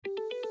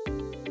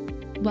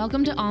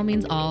Welcome to All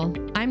Means All.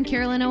 I'm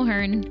Carolyn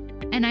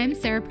O'Hearn. And I'm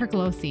Sarah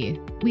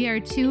Pergolosi. We are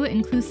two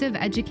inclusive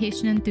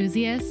education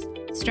enthusiasts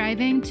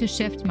striving to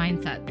shift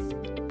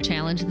mindsets,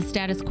 Challenge the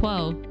status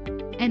quo,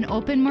 and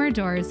open more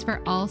doors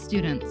for all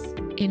students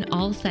in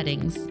all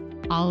settings,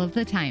 all of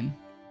the time.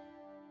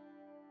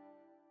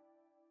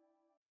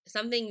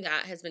 Something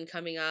that has been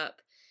coming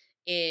up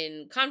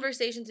in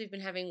conversations we've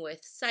been having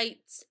with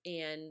sites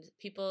and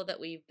people that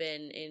we've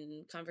been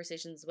in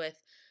conversations with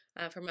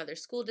from other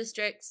school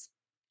districts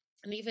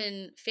and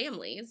even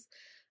families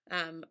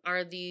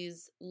are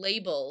these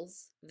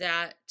labels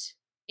that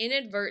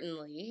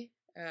inadvertently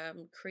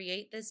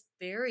create this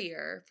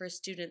barrier for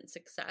student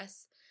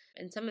success.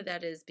 And some of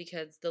that is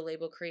because the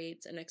label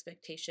creates an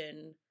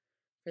expectation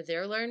for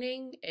their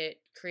learning.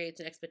 It creates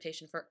an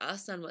expectation for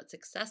us on what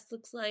success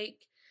looks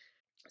like.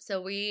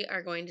 So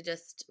we're going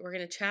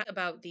to chat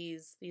about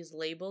these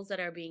labels that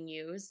are being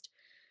used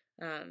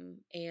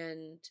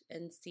and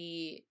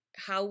see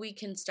how we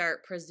can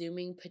start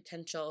presuming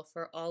potential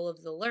for all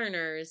of the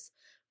learners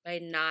by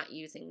not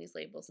using these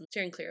labels and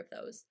steering clear of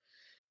those.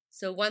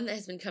 So one that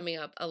has been coming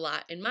up a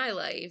lot in my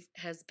life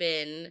has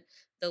been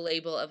the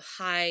label of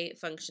high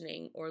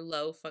functioning or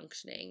low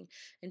functioning.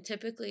 And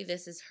typically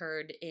this is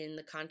heard in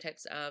the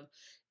context of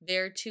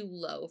they're too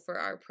low for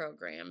our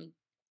program,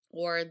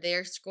 or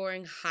they're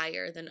scoring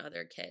higher than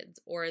other kids,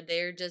 or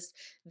they're just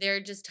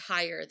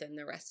higher than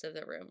the rest of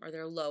the room, or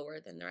they're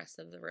lower than the rest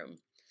of the room.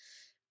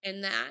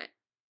 And that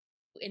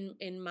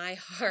in my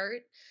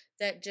heart,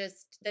 that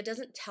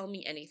doesn't tell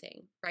me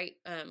anything, right?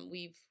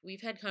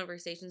 We've had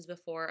conversations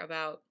before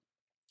about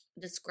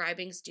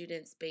describing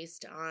students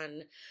based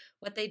on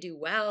what they do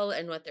well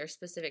and what their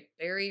specific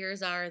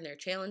barriers are and their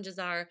challenges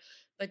are.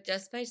 But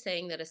just by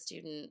saying that a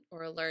student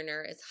or a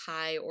learner is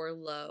high or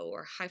low,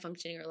 or high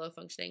functioning or low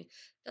functioning,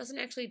 doesn't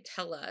actually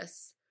tell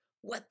us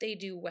what they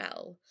do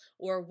well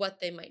or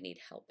what they might need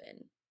help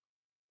in.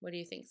 What do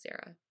you think,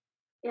 Sarah?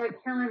 Yeah,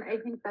 Carolyn, I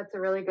think that's a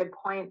really good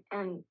point.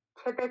 And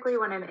typically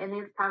when I'm in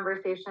these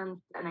conversations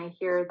and I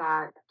hear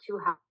that too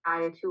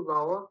high, too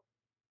low,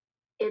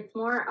 it's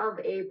more of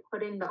a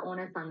putting the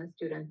onus on the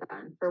student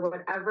then for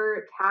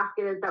whatever task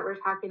it is that we're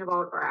talking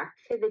about, or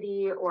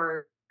activity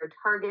or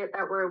target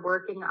that we're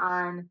working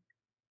on.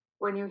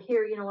 When you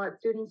hear,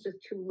 students just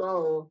too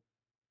low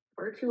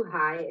or too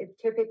high, it's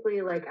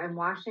typically like I'm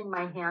washing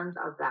my hands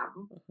of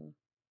them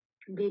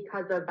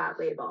because of that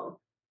label.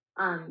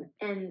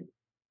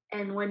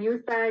 And when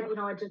you said,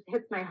 it just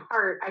hits my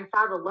heart, I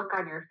saw the look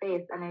on your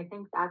face, and I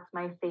think that's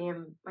my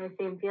same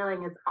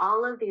feeling. Is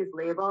all of these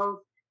labels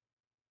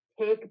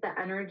take the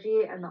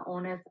energy and the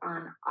onus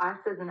on us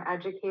as an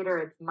educator.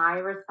 It's my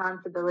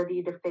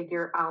responsibility to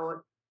figure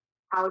out,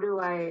 how do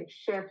I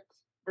shift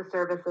the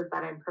services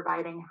that I'm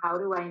providing? How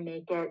do I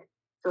make it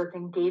so it's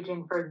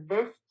engaging for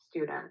this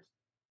student?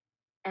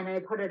 And I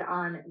put it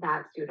on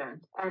that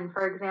student. And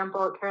for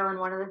example, Carolyn,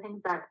 one of the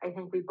things that I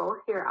think we both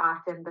hear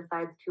often,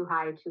 besides too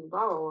high, too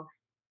low,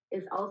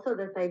 is also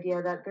this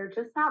idea that they're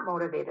just not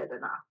motivated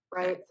enough,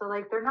 right? So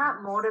like they're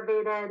not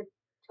motivated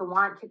to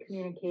want to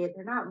communicate.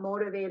 They're not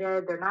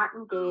motivated. They're not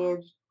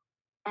engaged.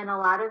 And a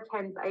lot of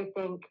times I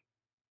think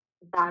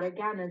that,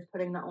 again, is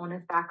putting the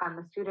onus back on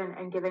the student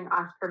and giving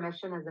us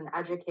permission as an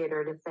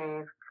educator to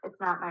say, it's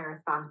not my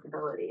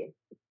responsibility.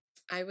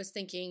 I was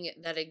thinking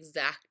that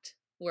exact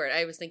word.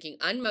 I was thinking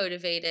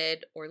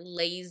unmotivated or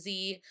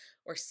lazy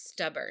or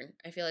stubborn.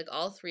 I feel like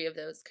all three of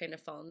those kind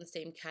of fall in the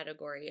same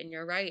category. And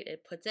you're right,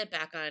 it puts it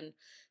back on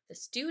the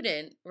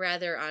student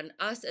rather on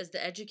us as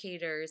the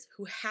educators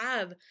who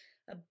have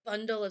a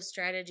bundle of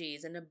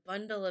strategies and a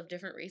bundle of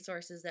different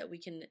resources that we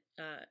can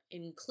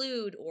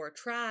include or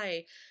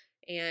try.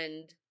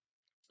 And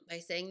by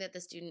saying that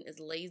the student is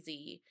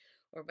lazy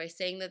or by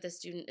saying that the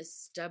student is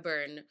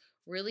stubborn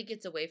really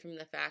gets away from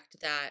the fact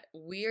that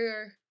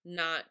we're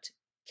not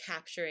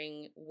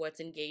capturing what's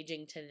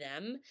engaging to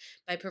them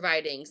by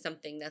providing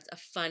something that's a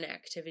fun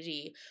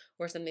activity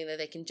or something that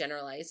they can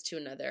generalize to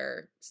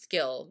another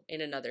skill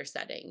in another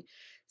setting.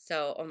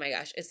 So, oh my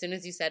gosh, as soon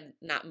as you said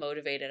not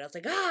motivated, I was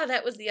like,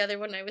 that was the other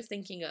one I was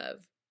thinking of.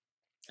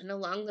 And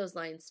along those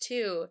lines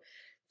too,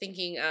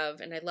 thinking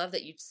of, and I love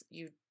that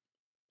you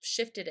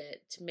shifted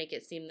it to make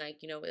it seem like,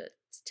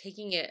 it's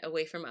taking it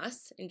away from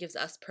us and gives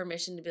us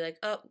permission to be like,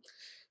 oh,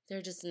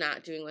 they're just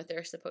not doing what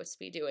they're supposed to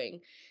be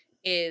doing,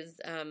 is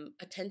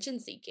attention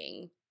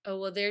seeking. Oh,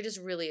 well, they're just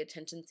really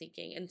attention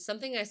seeking. And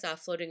something I saw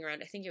floating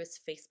around, I think it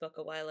was Facebook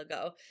a while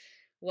ago,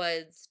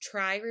 was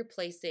try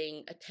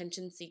replacing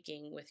attention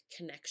seeking with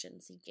connection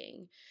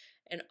seeking.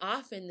 And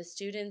often the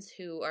students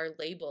who are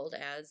labeled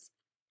as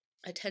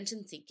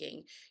attention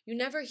seeking, you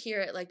never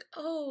hear it like,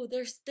 oh,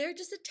 they're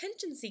just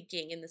attention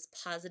seeking in this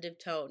positive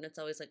tone. It's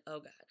always like, oh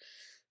God,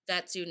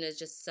 that student is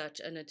just such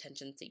an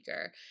attention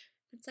seeker.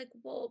 It's like,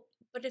 well,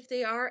 but if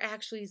they are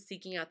actually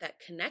seeking out that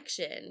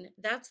connection,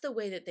 that's the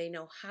way that they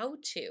know how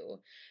to.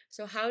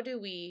 So how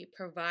do we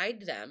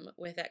provide them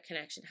with that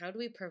connection? How do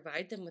we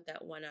provide them with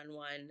that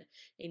one-on-one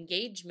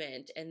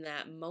engagement and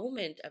that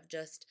moment of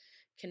just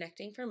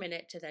connecting for a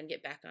minute to then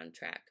get back on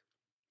track?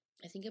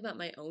 I think about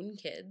my own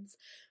kids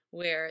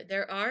where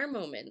there are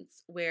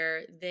moments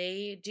where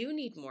they do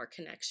need more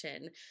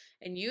connection.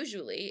 And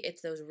usually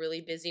it's those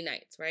really busy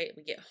nights, right?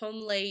 We get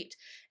home late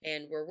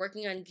and we're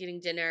working on getting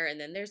dinner, and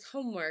then there's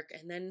homework,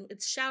 and then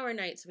it's shower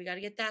night, so we got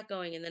to get that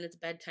going, and then it's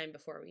bedtime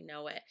before we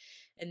know it.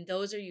 And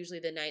those are usually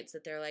the nights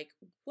that they're like,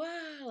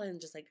 wow, and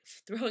just like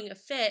throwing a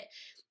fit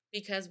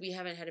because we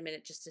haven't had a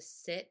minute just to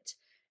sit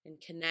and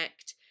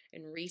connect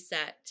and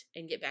reset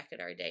and get back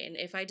at our day. And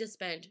if I just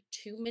spend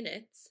 2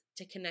 minutes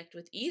to connect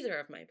with either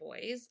of my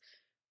boys,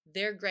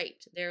 they're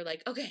great. They're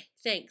like, okay,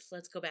 thanks.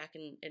 Let's go back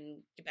and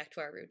get back to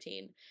our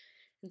routine.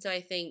 And so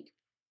I think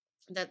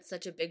that's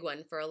such a big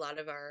one for a lot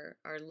of our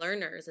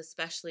learners,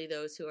 especially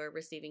those who are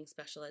receiving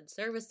special ed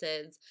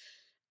services,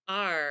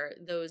 are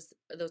those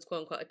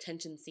quote unquote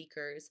attention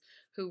seekers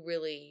who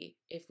really,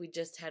 if we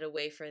just had a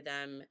way for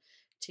them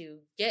to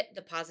get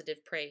the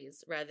positive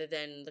praise rather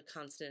than the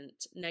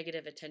constant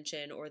negative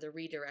attention or the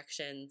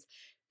redirections,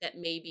 that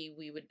maybe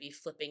we would be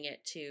flipping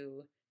it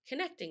to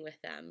connecting with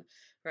them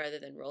rather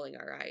than rolling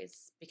our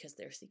eyes because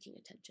they're seeking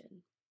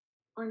attention.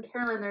 Well, and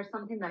Carolyn, there's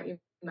something that you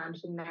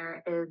mentioned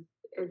there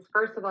is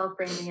first of all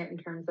framing it in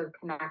terms of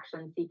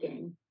connection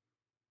seeking,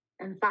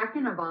 and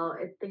second of all,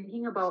 it's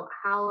thinking about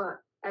how,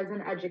 as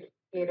an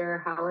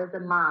educator, how as a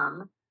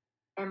mom,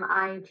 am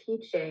I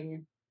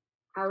teaching?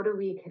 How do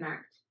we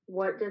connect?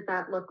 What does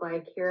that look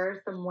like? Here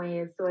are some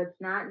ways. So it's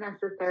not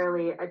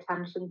necessarily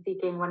attention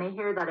seeking. When I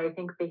hear that, I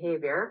think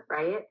behavior,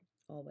 right?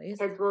 Always.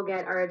 Kids will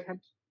get our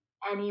attention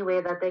any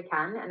way that they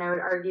can. And I would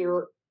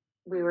argue,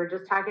 we were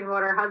just talking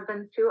about our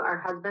husbands too. Our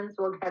husbands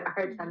will get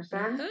our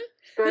attention,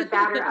 good,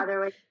 bad, or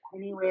other way,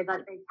 any way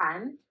that they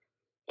can.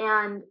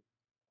 And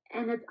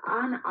it's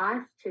on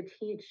us to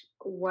teach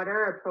what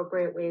are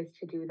appropriate ways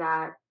to do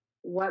that.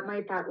 What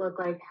might that look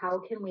like? How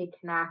can we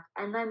connect?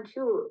 And then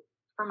too,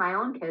 for my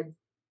own kids,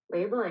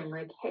 labeling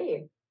like,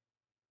 hey,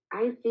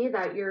 I see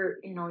that you're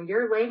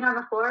laying on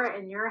the floor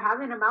and you're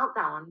having a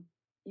meltdown.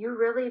 You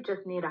really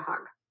just need a hug.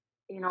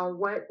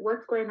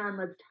 What's going on?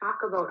 Let's talk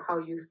about how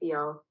you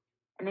feel.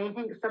 And I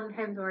think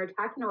sometimes when we're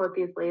talking about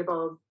these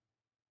labels,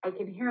 I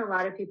can hear a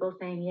lot of people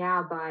saying,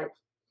 yeah, but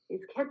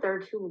these kids are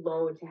too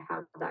low to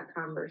have that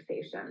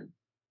conversation.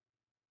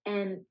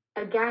 And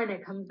again,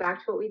 it comes back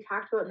to what we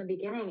talked about in the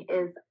beginning,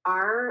 is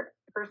our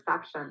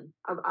perception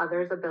of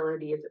others'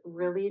 abilities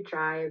really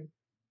drive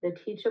the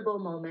teachable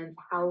moments,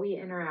 how we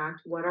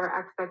interact, what our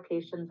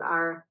expectations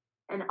are,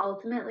 and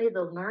ultimately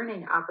the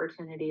learning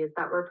opportunities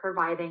that we're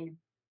providing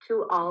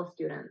to all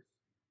students.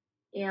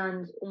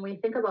 And when we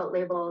think about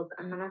labels,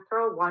 I'm going to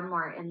throw one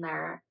more in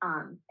there.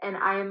 And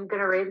I'm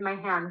going to raise my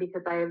hand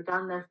because I have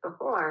done this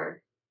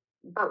before.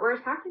 But we're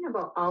talking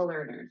about all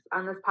learners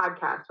on this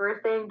podcast.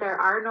 We're saying there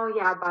are no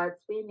yeah buts.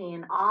 We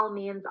mean all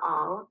means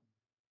all.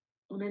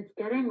 And it's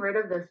getting rid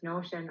of this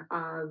notion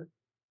of,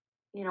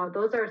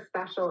 those are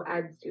special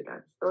ed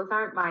students. Those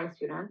aren't my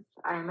students.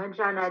 I'm a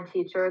gen ed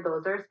teacher.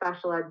 Those are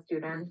special ed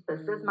students.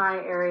 This is my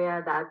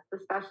area. That's the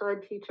special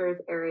ed teacher's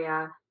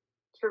area.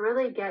 To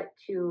really get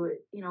to,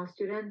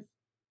 students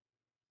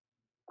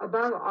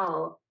above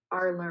all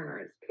are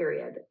learners,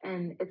 period.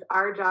 And it's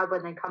our job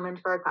when they come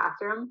into our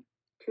classroom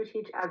to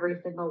teach every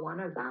single one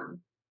of them.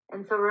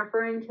 And so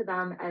referring to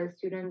them as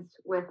students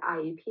with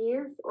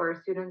IEPs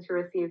or students who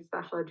receive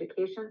special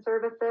education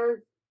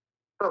services.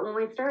 But when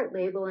we start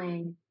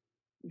labeling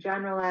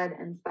general ed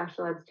and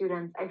special ed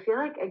students, I feel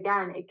like,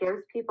 again, it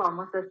gives people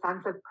almost a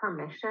sense of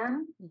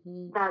permission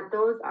that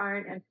those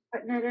aren't, and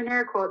putting it in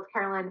air quotes,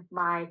 Carolyn,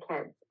 my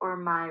kids or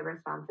my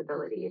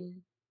responsibility.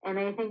 And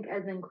I think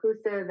as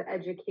inclusive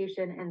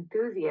education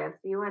enthusiasts,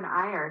 you and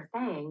I are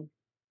saying,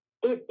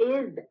 it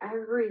is,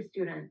 every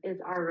student is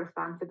our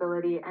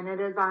responsibility, and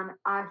it is on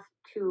us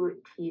to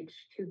teach,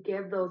 to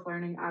give those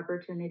learning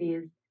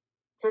opportunities,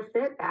 to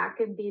sit back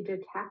and be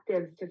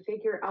detectives to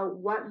figure out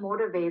what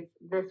motivates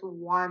this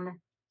one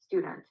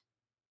student.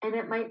 And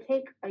it might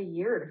take a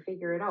year to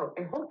figure it out.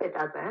 I hope it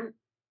doesn't,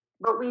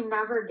 but we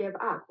never give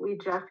up. We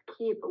just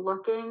keep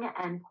looking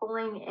and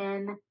pulling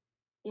in,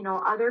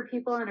 other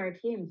people in our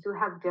teams who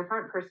have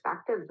different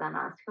perspectives than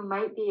us, who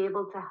might be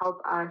able to help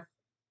us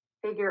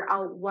figure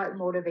out what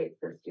motivates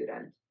the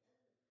student.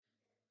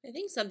 I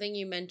think something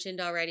you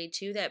mentioned already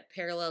too that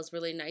parallels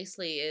really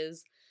nicely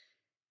is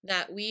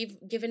that we've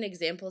given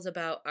examples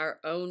about our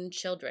own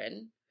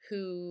children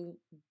who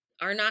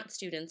are not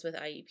students with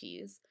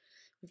IEPs.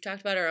 We've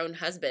talked about our own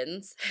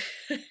husbands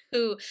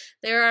who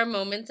there are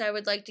moments I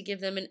would like to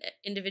give them an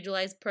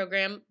individualized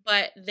program,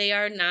 but they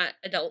are not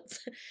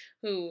adults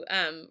who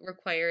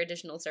require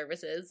additional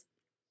services.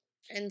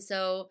 And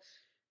so,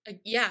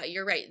 yeah,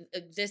 you're right.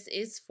 This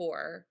is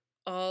for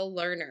all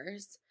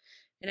learners.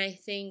 And I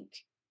think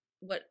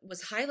what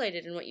was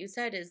highlighted in what you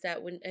said is that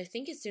as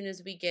soon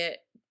as we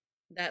get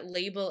that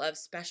label of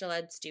special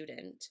ed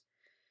student,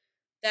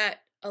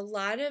 that a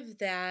lot of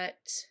that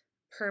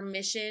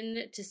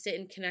permission to sit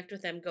and connect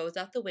with them goes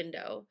out the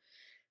window.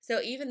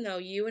 So even though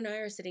you and I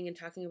are sitting and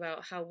talking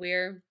about how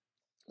we're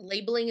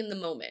labeling in the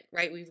moment,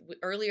 right?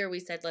 Earlier we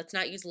said, let's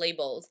not use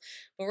labels,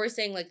 but we're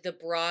saying like the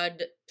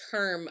broad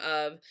term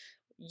of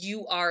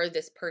you are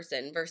this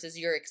person versus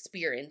you're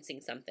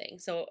experiencing something.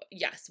 So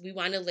yes, we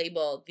want to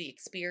label the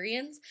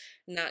experience,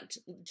 not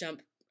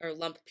jump or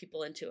lump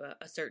people into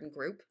a certain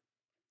group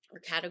or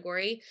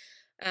category.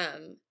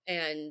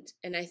 And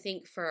I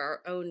think for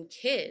our own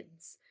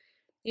kids,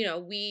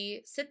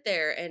 we sit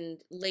there and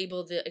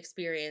label the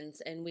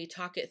experience and we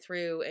talk it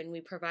through and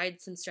we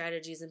provide some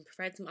strategies and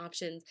provide some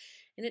options,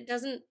 and it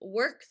doesn't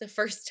work the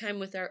first time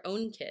with our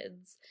own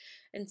kids.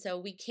 And so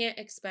we can't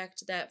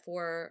expect that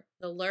for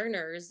the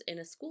learners in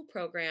a school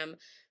program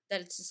that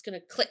it's just going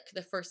to click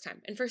the first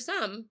time. And for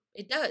some,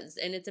 it does.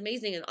 And it's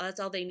amazing. And that's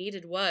all they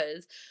needed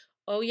was,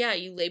 oh yeah,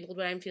 you labeled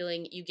what I'm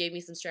feeling. You gave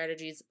me some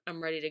strategies.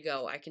 I'm ready to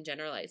go. I can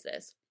generalize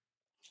this.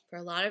 For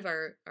a lot of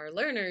our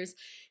learners,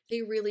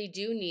 they really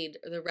do need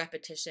the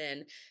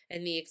repetition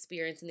and the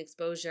experience and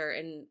exposure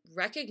and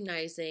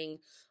recognizing,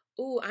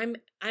 oh,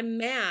 I'm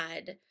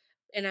mad.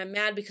 And I'm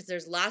mad because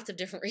there's lots of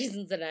different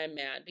reasons that I'm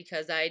mad,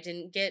 because I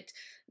didn't get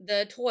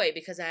the toy,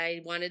 because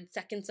I wanted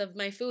seconds of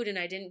my food and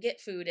I didn't get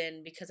food,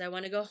 and because I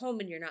want to go home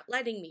and you're not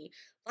letting me.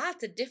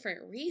 Lots of different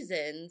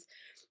reasons.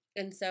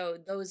 And so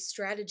those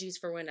strategies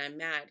for when I'm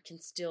mad can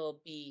still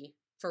be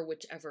for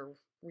whichever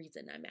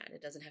reason I'm mad.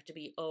 It doesn't have to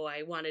be, oh,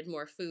 I wanted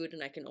more food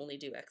and I can only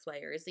do X, Y,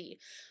 or Z.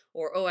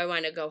 Or, oh, I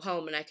want to go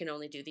home and I can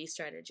only do these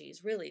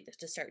strategies. Really,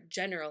 to start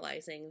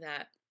generalizing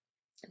that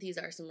these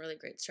are some really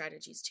great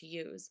strategies to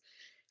use.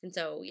 And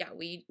so, yeah,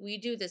 we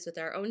do this with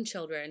our own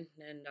children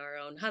and our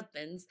own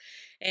husbands,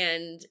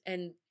 and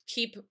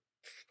keep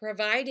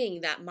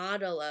providing that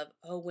model of,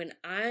 oh, when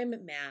I'm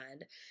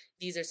mad,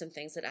 these are some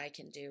things that I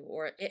can do,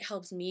 or it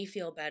helps me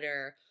feel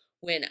better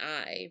when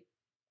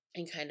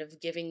and kind of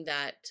giving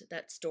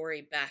that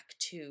story back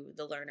to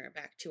the learner,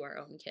 back to our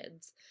own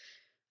kids.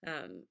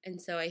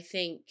 And so I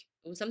think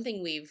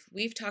something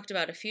we've talked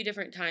about a few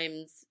different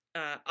times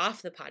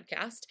off the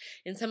podcast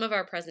in some of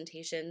our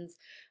presentations,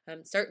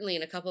 certainly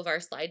in a couple of our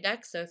slide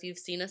decks. So if you've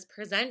seen us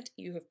present,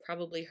 you have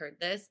probably heard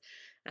this.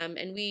 And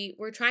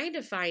we're trying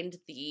to find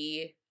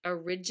the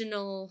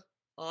original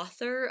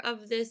author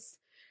of this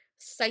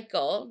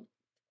cycle.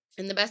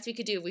 And the best we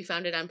could do, we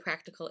found it on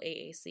Practical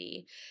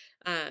AAC.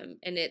 And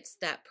it's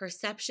that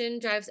perception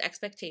drives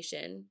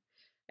expectation.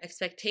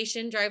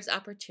 Expectation drives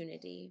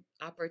opportunity.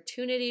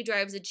 Opportunity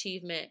drives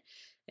achievement.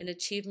 And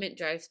achievement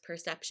drives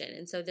perception.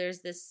 And so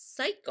there's this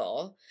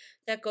cycle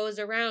that goes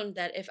around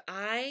that if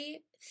I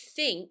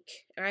think,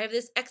 or I have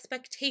this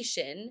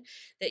expectation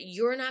that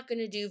you're not going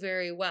to do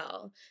very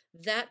well,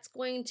 that's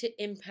going to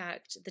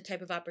impact the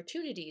type of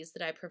opportunities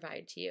that I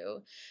provide to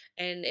you.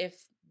 And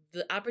if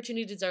the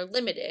opportunities are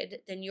limited,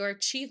 then your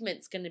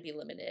achievement's going to be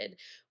limited,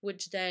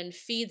 which then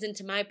feeds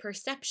into my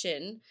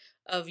perception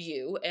of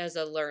you as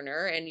a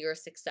learner and your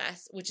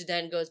success, which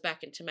then goes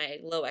back into my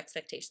low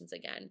expectations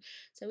again.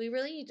 So we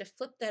really need to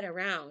flip that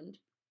around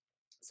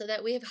so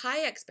that we have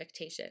high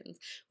expectations.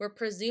 We're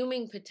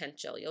presuming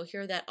potential. You'll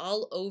hear that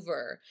all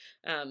over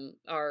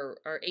our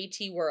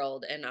AT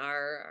world and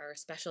our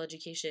special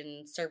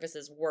education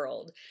services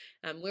world.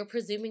 We're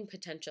presuming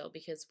potential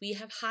because we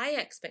have high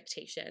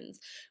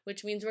expectations,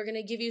 which means we're going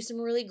to give you some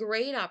really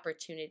great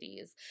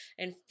opportunities.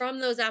 And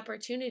from those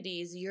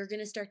opportunities, you're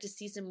going to start to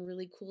see some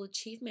really cool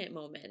achievement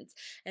moments.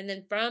 And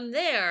then from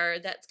there,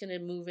 that's going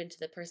to move into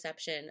the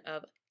perception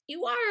of,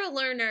 you are a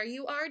learner,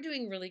 you are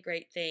doing really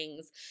great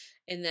things,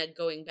 and then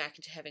going back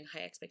into having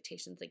high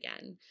expectations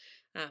again.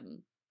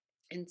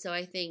 And so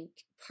I think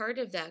part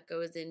of that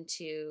goes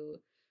into,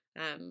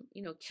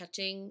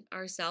 catching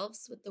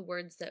ourselves with the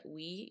words that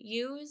we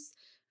use.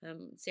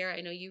 Sarah,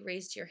 I know you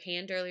raised your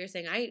hand earlier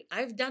saying,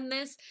 I've done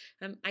this.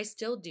 I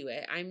still do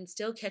it. I'm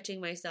still catching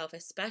myself,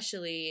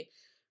 especially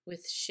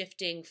with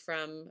shifting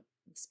from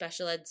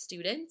special ed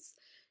students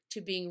to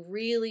being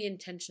really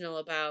intentional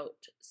about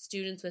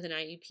students with an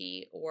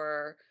IEP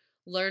or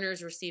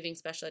learners receiving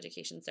special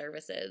education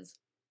services.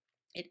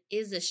 It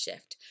is a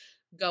shift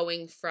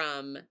going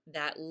from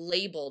that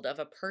labeled of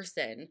a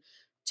person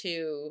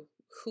to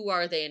who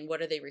are they and what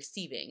are they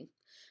receiving.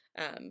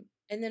 And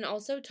then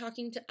also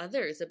talking to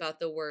others about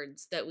the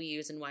words that we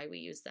use and why we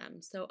use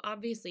them. So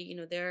obviously,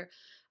 there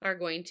are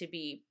going to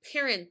be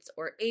parents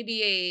or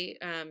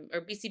ABA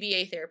or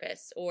BCBA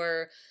therapists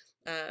or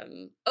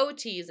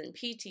OTs and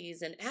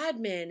PTs and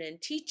admin and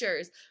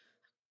teachers.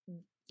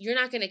 You're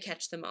not going to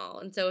catch them all.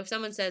 And so if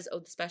someone says,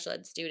 oh, the special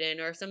ed student,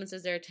 or if someone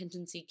says they're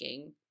attention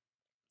seeking,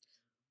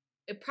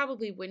 it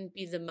probably wouldn't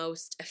be the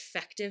most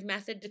effective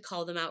method to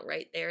call them out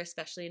right there,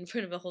 especially in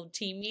front of a whole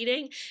team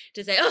meeting,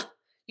 to say, oh,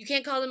 you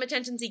can't call them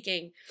attention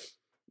seeking.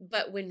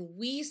 But when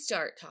we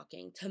start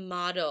talking to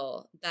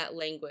model that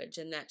language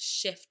and that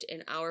shift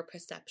in our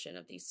perception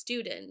of these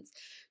students,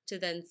 to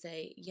then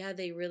say, yeah,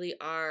 they really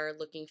are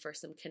looking for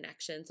some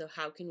connection. So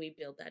how can we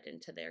build that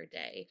into their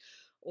day?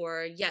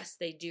 Or yes,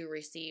 they do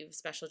receive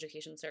special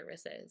education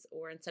services.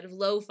 Or instead of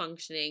low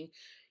functioning,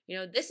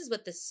 this is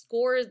what the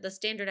scores, the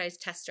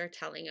standardized tests are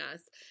telling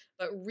us.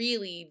 But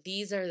really,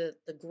 these are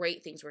the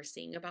great things we're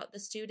seeing about the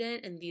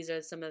student. And these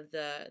are some of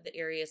the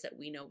areas that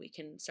we know we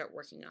can start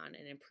working on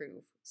and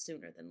improve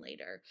sooner than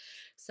later.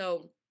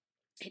 So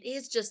it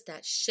is just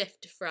that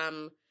shift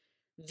from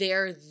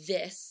they're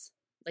this,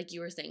 like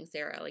you were saying,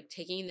 Sarah, like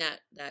taking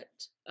that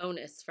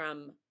onus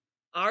from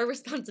our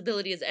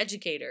responsibility as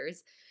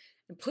educators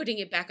and putting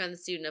it back on the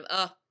student of,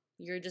 oh,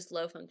 you're just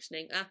low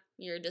functioning,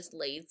 you're just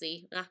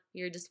lazy,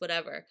 you're just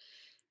whatever,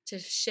 to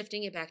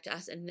shifting it back to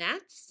us. And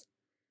that's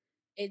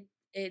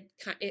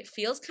it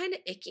feels kind of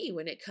icky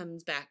when it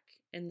comes back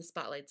and the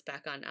spotlight's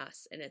back on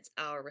us and it's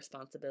our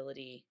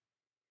responsibility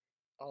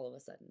all of a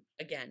sudden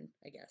again,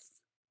 I guess.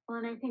 Well,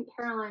 and I think,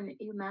 Carolyn,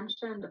 you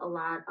mentioned a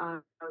lot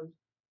of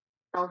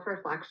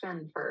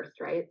self-reflection first,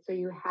 right? So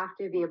you have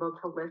to be able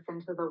to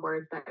listen to the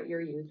words that you're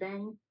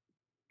using.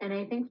 And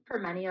I think for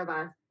many of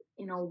us,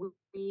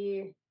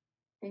 we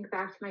think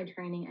back to my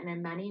training, and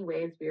in many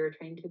ways we were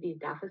trained to be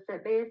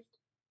deficit-based.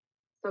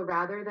 So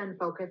rather than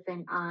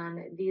focusing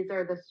on these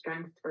are the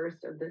strengths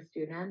first of the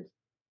student,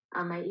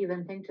 I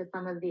even think to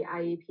some of the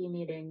IEP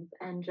meetings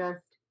and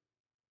just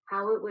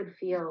how it would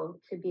feel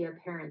to be a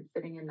parent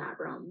sitting in that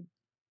room.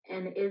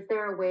 And is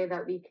there a way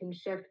that we can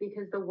shift?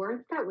 Because the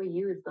words that we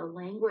use, the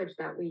language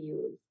that we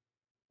use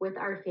with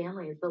our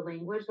families, the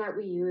language that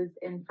we use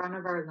in front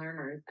of our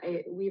learners,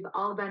 we've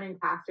all been in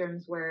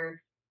classrooms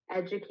where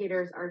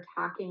educators are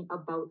talking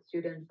about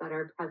students that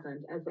are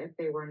present as if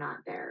they were not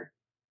there.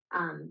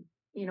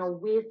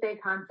 We say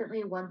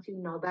constantly, once you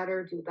know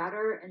better, do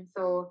better. And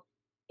so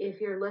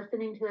if you're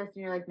listening to this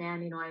and you're like,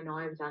 man, I know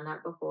I've done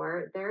that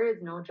before, there is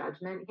no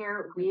judgment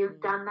here. We've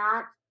done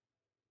that.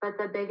 But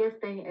the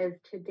biggest thing is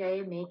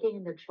today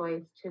making the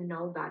choice to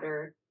know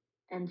better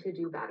and to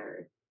do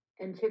better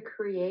and to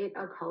create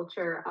a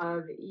culture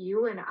of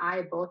you and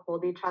I both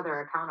hold each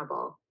other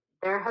accountable.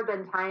 There have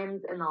been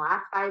times in the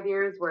last 5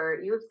 years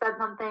where you've said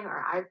something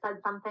or I've said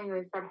something and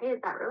we've said, hey, is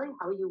that really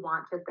how you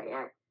want to say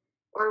it?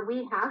 Or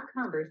we have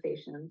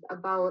conversations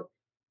about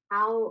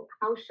how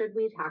should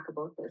we talk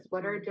about this?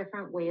 What are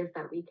different ways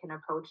that we can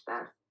approach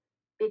this?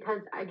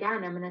 Because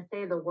again, I'm going to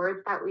say the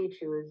words that we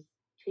choose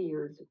to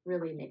use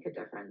really make a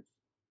difference.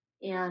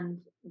 And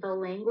the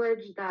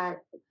language that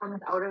comes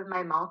out of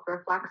my mouth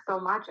reflects so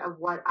much of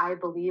what I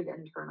believe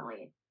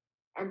internally.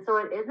 And so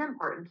it is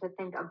important to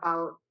think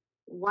about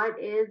what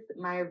is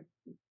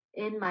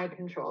in my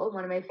control.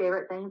 One of my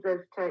favorite things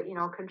is to,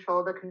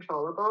 control the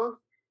controllables,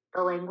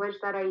 the language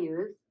that I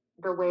use,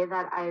 the way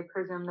that I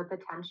presume the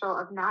potential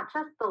of not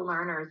just the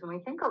learners. When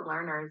we think of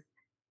learners,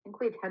 I think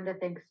we tend to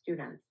think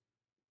students,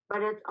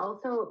 but it's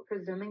also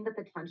presuming the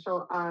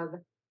potential of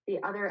the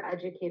other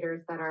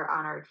educators that are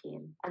on our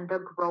team and the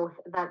growth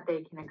that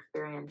they can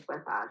experience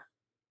with us.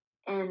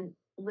 And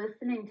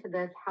listening to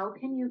this, how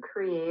can you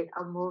create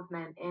a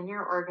movement in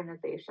your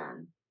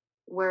organization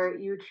where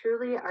you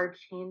truly are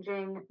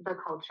changing the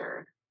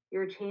culture?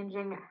 You're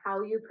changing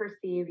how you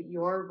perceive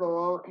your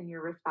role and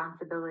your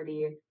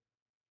responsibility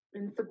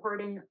in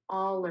supporting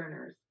all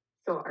learners.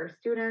 So our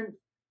students,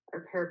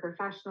 our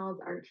paraprofessionals,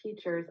 our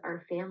teachers,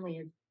 our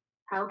families.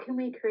 How can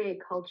we create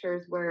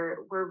cultures where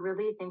we're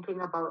really thinking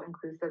about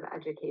inclusive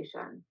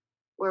education,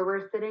 where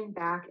we're sitting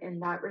back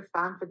and that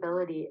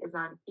responsibility is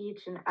on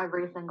each and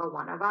every single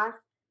one of us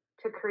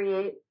to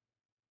create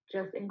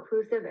just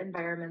inclusive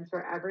environments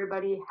where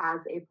everybody has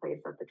a place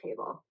at the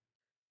table?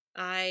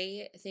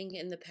 I think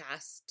in the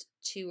past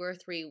 2 or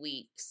 3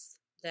 weeks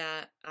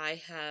that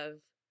I have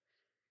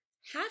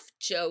half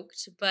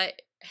joked,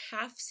 but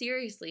half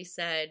seriously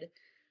said,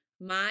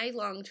 my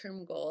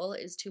long-term goal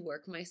is to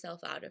work myself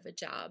out of a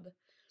job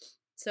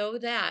so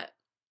that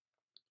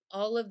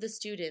all of the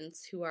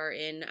students who are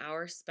in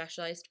our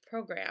specialized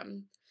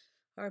program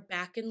are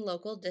back in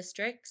local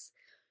districts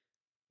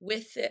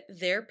with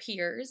their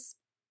peers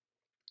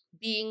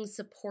being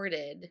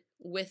supported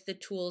with the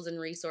tools and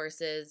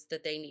resources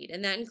that they need.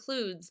 And that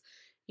includes,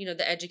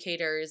 the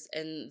educators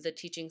and the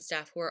teaching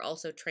staff who are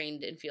also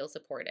trained and feel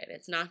supported.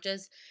 It's not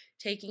just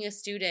taking a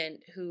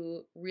student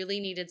who really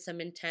needed some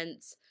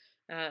intense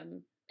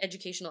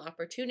educational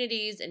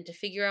opportunities and to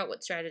figure out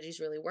what strategies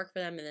really work for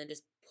them and then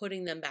just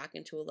putting them back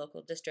into a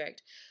local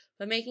district,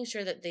 but making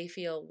sure that they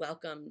feel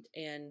welcomed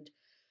and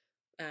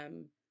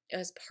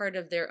as part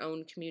of their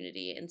own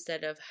community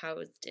instead of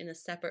housed in a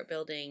separate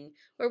building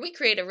where we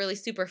create a really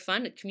super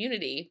fun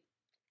community.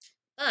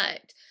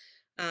 But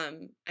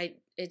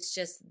it's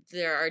just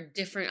there are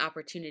different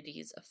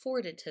opportunities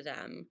afforded to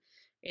them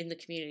in the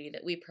community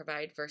that we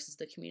provide versus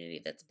the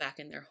community that's back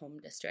in their home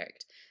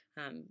district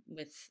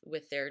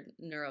with their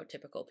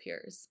neurotypical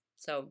peers.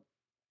 So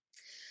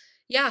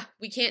yeah,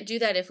 we can't do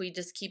that if we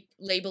just keep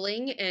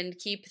labeling and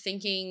keep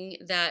thinking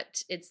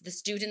that it's the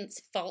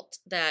student's fault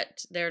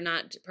that they're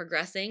not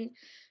progressing.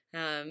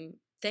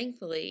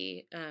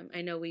 Thankfully,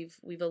 I know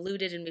we've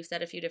alluded and we've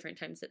said a few different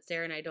times that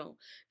Sarah and I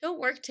don't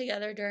work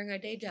together during our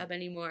day job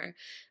anymore,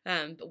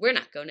 but we're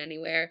not going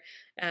anywhere.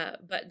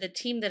 But the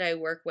team that I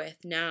work with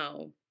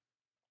now,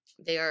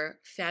 they are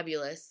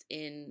fabulous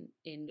in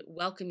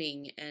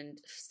welcoming and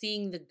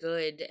seeing the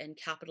good and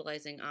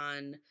capitalizing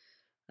on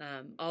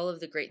all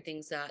of the great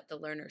things that the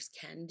learners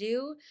can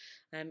do.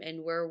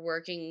 And we're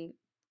working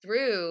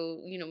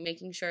through,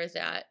 making sure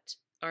that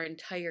our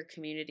entire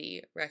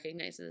community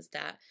recognizes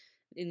that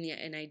in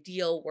an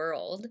ideal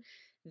world,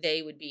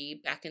 they would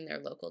be back in their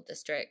local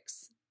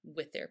districts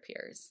with their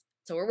peers.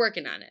 So we're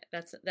working on it.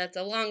 That's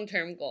a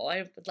long-term goal.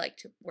 I would like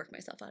to work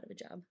myself out of a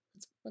job.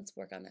 Let's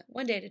work on that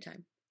one day at a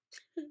time.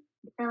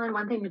 Carolyn,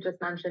 one thing you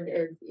just mentioned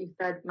is you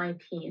said my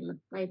team.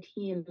 My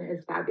team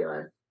is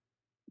fabulous.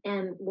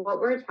 And what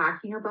we're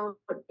talking about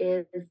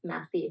is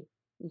messy.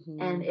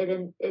 Mm-hmm.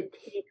 And it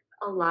takes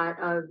a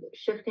lot of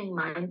shifting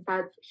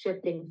mindsets,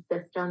 shifting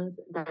systems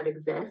that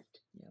exist.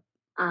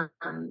 Yep.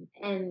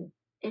 And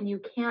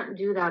you can't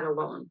do that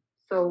alone.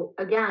 So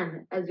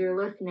again, as you're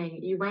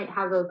listening, you might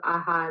have those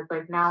ahas,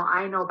 like, now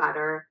I know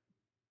better.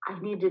 I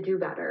need to do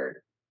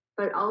better.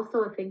 But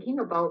also thinking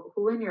about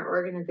who in your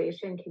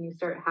organization can you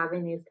start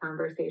having these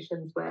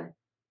conversations with?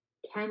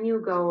 Can you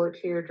go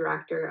to your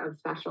director of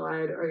special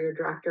ed or your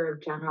director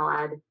of general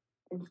ed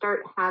and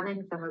start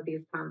having some of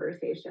these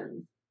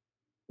conversations?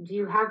 Do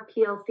you have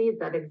PLCs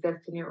that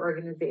exist in your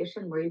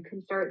organization where you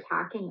can start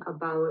talking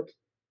about,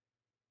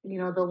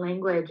 the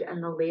language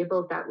and the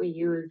labels that we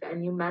use?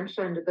 And you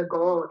mentioned the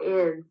goal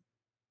is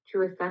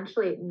to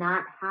essentially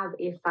not have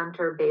a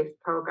center-based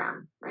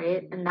program,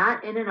 right? And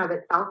that in and of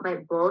itself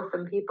might blow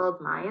some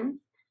people's minds,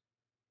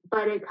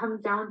 but it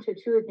comes down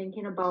to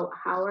thinking about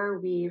how are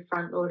we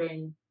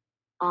front-loading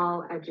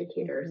all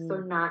educators. So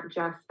not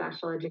just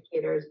special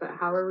educators, but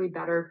how are we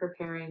better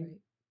preparing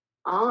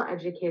all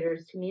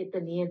educators to meet the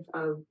needs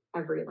of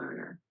every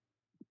learner?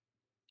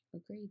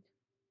 Agreed.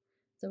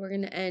 So we're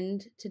going to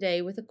end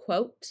today with a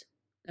quote,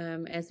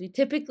 as we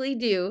typically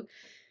do.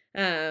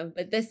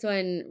 But this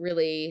one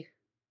really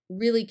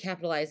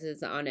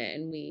capitalizes on it.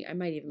 And I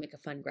might even make a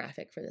fun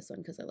graphic for this one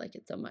because I like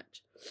it so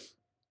much.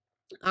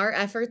 Our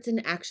efforts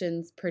and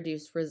actions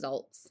produce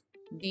results.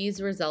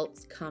 These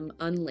results come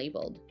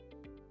unlabeled.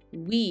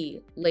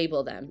 We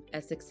label them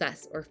as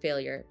success or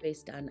failure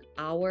based on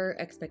our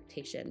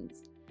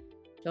expectations.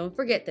 Don't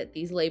forget that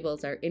these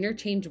labels are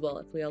interchangeable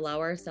if we allow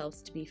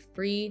ourselves to be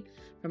free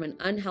from an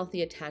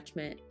unhealthy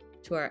attachment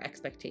to our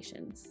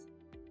expectations.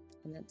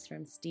 And that's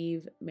from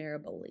Steve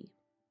Maraboli.